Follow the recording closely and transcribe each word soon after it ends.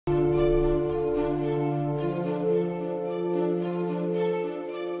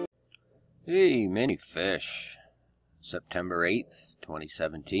Hey, many fish. September 8th,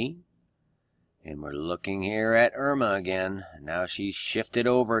 2017. And we're looking here at Irma again. Now she's shifted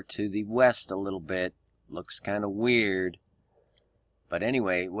over to the west a little bit. Looks kind of weird. But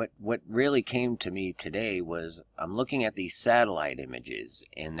anyway, what really came to me today was I'm looking at these satellite images,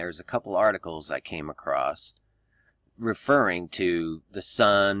 and there's a couple articles I came across referring to the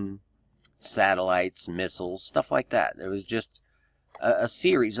sun, satellites, missiles, stuff like that. There was just a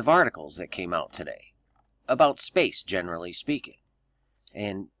series of articles that came out today about space, generally speaking.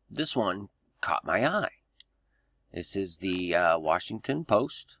 And this one caught my eye. This is the Washington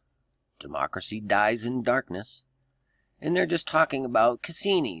Post. Democracy dies in darkness. And they're just talking about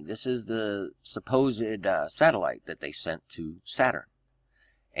Cassini. This is the supposed satellite that they sent to Saturn.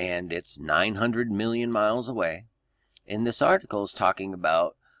 And it's 900 million miles away. And this article is talking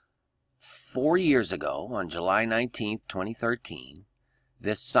about 4 years ago, on July 19th, 2013,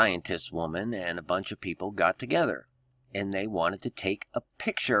 this scientist woman and a bunch of people got together. And they wanted to take a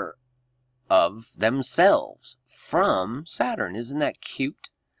picture of themselves from Saturn. Isn't that cute?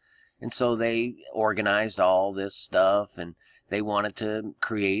 And so they organized all this stuff, and they wanted to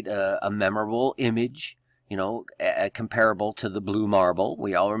create a memorable image, you know, comparable to the blue marble.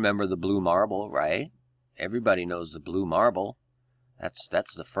 We all remember the blue marble, right? Everybody knows the blue marble.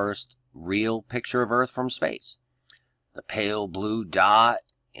 That's the first real picture of Earth from space. The pale blue dot,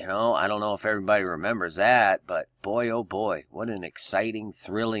 you know, I don't know if everybody remembers that, but boy, oh boy, what an exciting,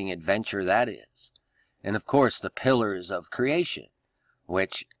 thrilling adventure that is. And of course, the pillars of creation,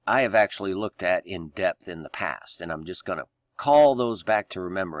 which I have actually looked at in depth in the past, and I'm just going to call those back to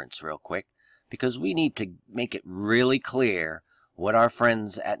remembrance real quick, because we need to make it really clear what our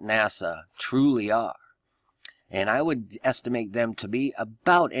friends at NASA truly are. And I would estimate them to be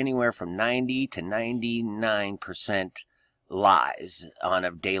about anywhere from 90 to 99% lies on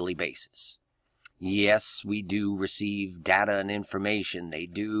a daily basis. Yes, we do receive data and information. They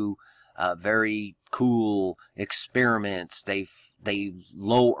do very cool experiments. They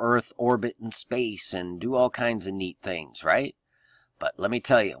low Earth orbit in space and do all kinds of neat things, right? But let me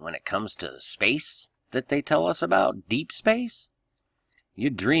tell you, when it comes to space that they tell us about, deep space, you're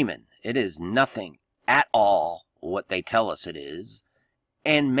dreaming. It is nothing at all what they tell us it is,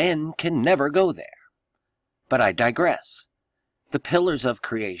 and men can never go there. But I digress. The pillars of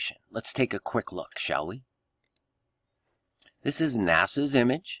creation. Let's take a quick look, shall we? This is NASA's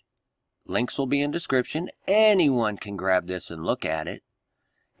image. Links will be in description. Anyone can grab this and look at it.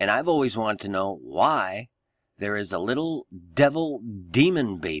 And I've always wanted to know why there is a little devil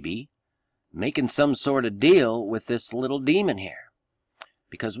demon baby making some sort of deal with this little demon here.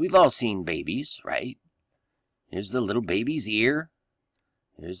 Because we've all seen babies, right? Here's the little baby's ear.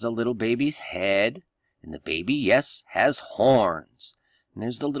 Here's the little baby's head. And the baby, yes, has horns. And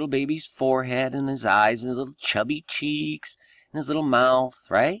there's the little baby's forehead and his eyes and his little chubby cheeks and his little mouth,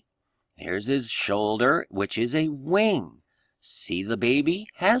 right? Here's his shoulder, which is a wing. See, the baby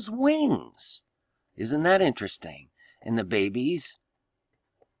has wings. Isn't that interesting? And the baby's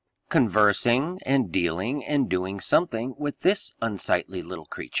conversing and dealing and doing something with this unsightly little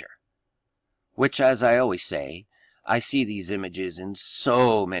creature. Which, as I always say, I see these images in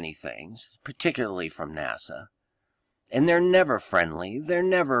so many things, particularly from NASA. And they're never friendly. They're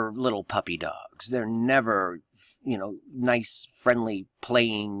never little puppy dogs. They're never, you know, nice, friendly,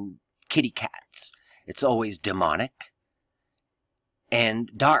 playing kitty cats. It's always demonic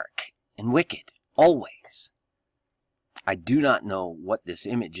and dark and wicked, always. I do not know what this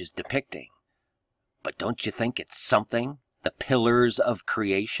image is depicting, but don't you think it's something? The pillars of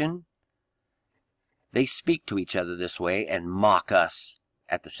creation? They speak to each other this way and mock us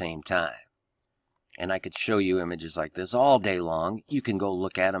at the same time. And I could show you images like this all day long. You can go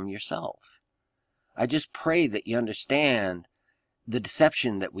look at them yourself. I just pray that you understand the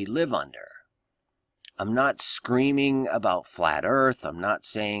deception that we live under. I'm not screaming about flat Earth. I'm not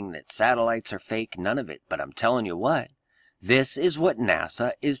saying that satellites are fake. None of it. But I'm telling you what. This is what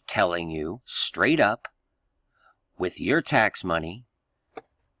NASA is telling you straight up with your tax money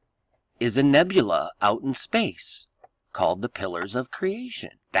is a nebula out in space called the Pillars of Creation.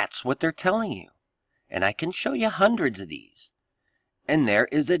 That's what they're telling you. And I can show you hundreds of these. And there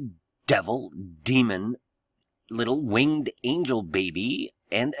is a devil, demon, little winged angel baby,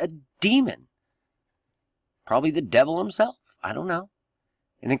 and a demon. Probably the devil himself. I don't know.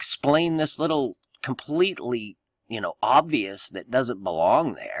 And explain this little completely, you know, obvious that doesn't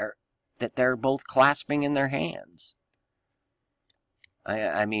belong there, that they're both clasping in their hands.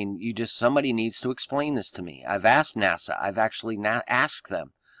 I mean, somebody needs to explain this to me. I've asked NASA. I've actually asked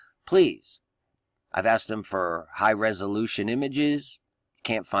them, please. I've asked them for high-resolution images.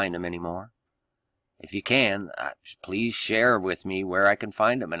 Can't find them anymore. If you can, please share with me where I can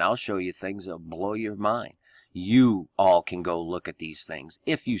find them, and I'll show you things that'll blow your mind. You all can go look at these things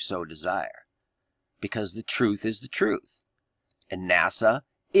if you so desire, because the truth is the truth. And NASA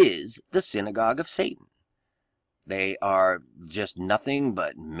is the synagogue of Satan. They are just nothing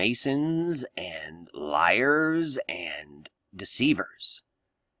but masons and liars and deceivers.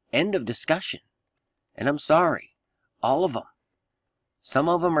 End of discussion. And I'm sorry, all of them. Some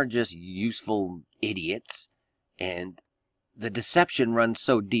of them are just useful idiots, and the deception runs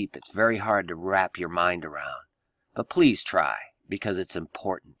so deep it's very hard to wrap your mind around. But please try, because it's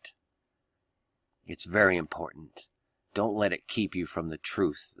important. It's very important. Don't let it keep you from the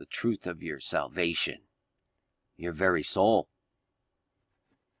truth of your salvation, your very soul.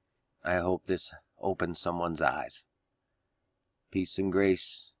 I hope this opens someone's eyes. Peace and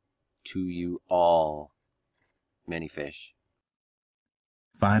grace to you all. Many fish.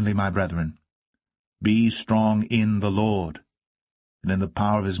 Finally, my brethren, be strong in the Lord, and in the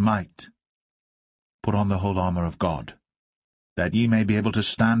power of his might. Put on the whole armour of God, that ye may be able to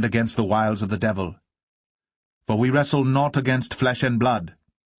stand against the wiles of the devil. For we wrestle not against flesh and blood,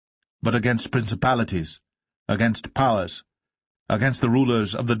 but against principalities, against powers, against the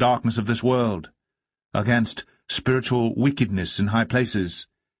rulers of the darkness of this world, against spiritual wickedness in high places.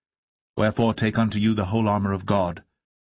 Wherefore take unto you the whole armour of God,